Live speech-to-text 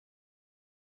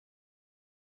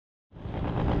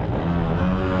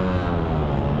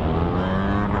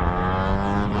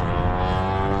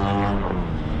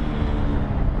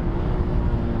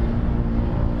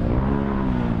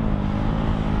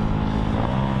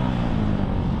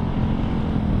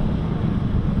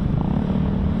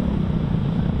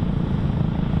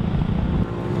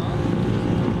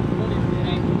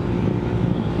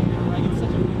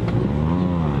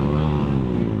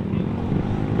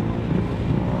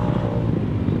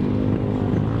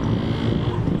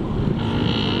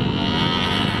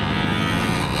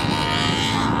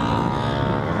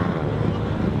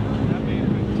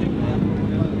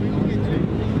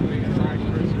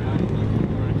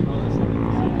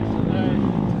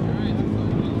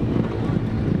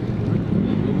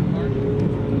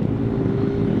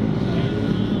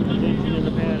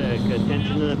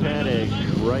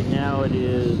now it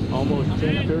is almost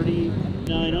 10:30,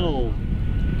 9:0.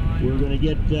 We're going to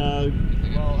get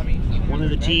one of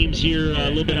the teams here a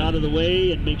little bit out of the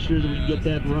way and make sure that we can get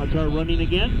that car running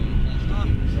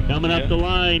again. Coming up the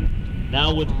line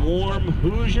now with warm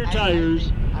Hoosier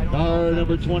tires, car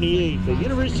number 28, the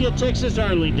University of Texas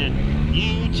Arlington,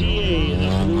 UTA, in the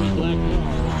blue and black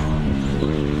car.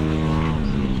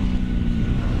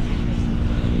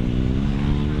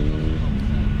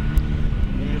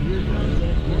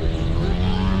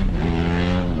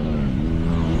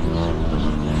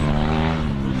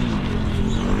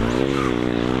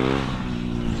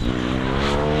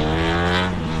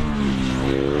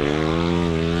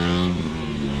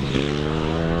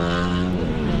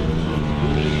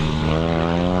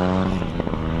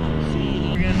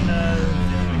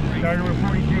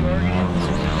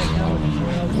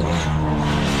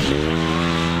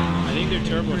 I think they're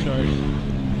turbocharged.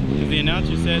 Because the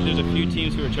announcer said there's a few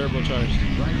teams who are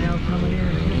turbocharged. Right now coming in.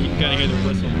 You can kind of hear the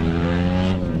whistle.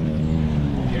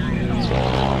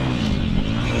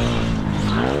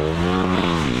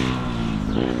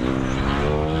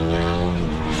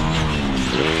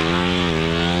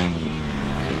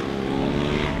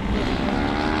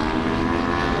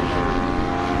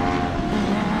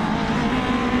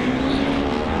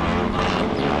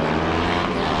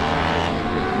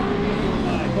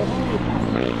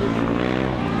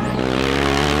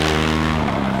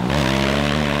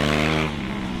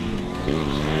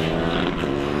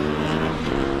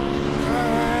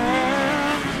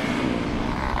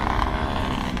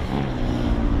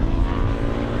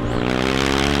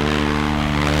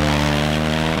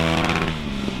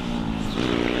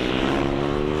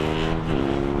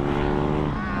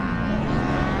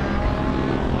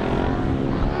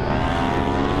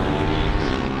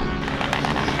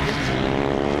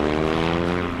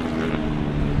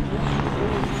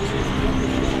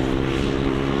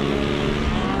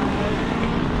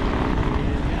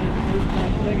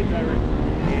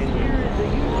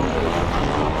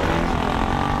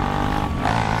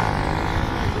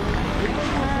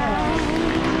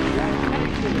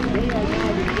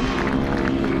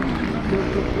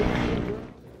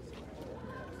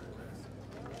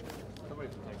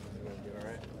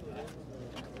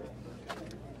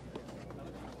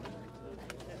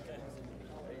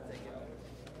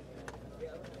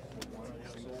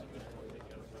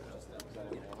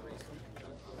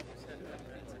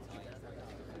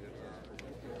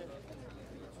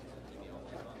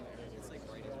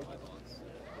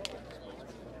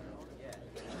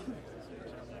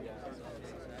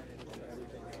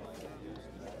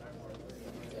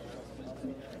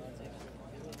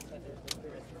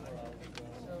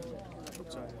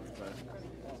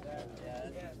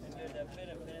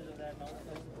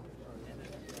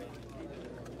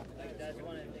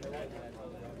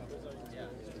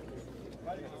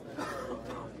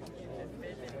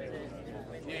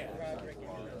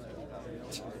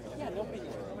 Yeah, nobody.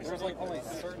 There's like only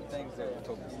certain things that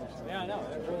took. Yeah, I know.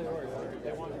 It really works.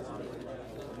 They want it.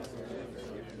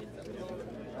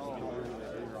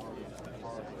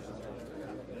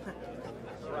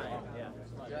 Right. Yeah.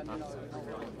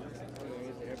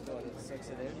 Six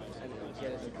it in and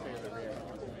get it to clear the rear.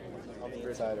 On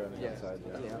the side or on the outside?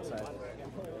 Yeah. The outside.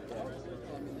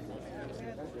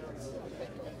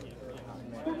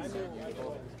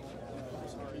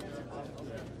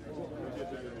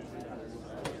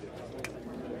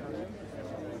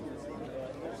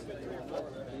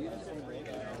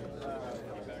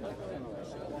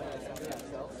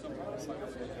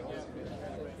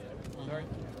 Sorry?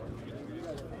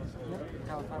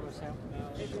 California Sam.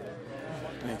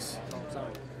 Thanks. Oh,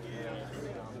 sorry.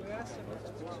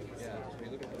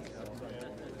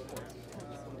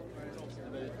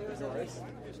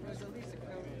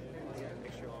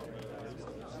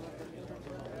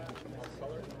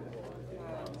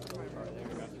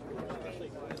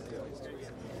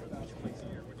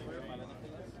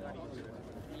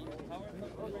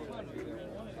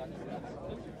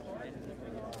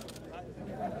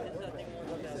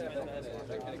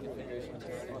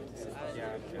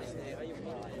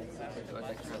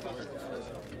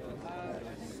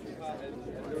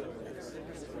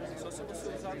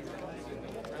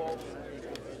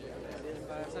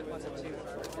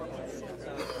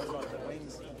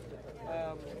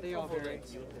 They all vary.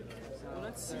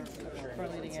 So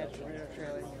front leading edge, rear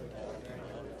trailing.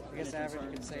 I guess average you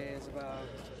could say is about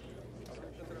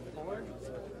 4.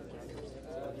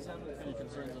 Any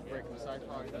concerns with breaking the side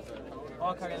pod?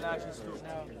 All kind of actually screws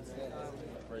now.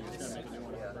 Or are you just going to make a new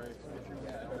one for break?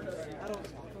 I don't know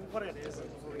what it is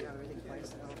before we have everything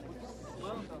placed. I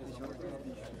don't think.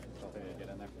 Something to get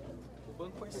in there.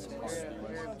 banco é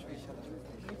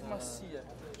muito macia.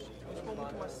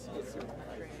 Muito macia.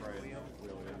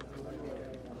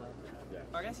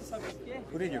 Parece, sabe o quê?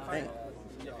 Who did your paint?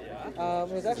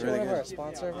 It was actually one of our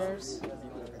sponsor of ours.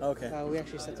 Okay. We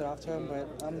actually sent it off to him, but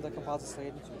I'm the composites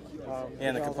lead.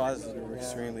 And the composites were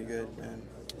extremely good, man.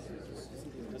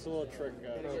 That's a little trick,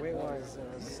 guys. The weight was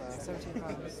 17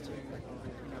 pounds to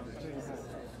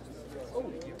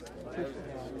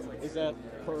 2.5. Is that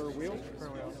per wheel? Per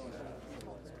wheel.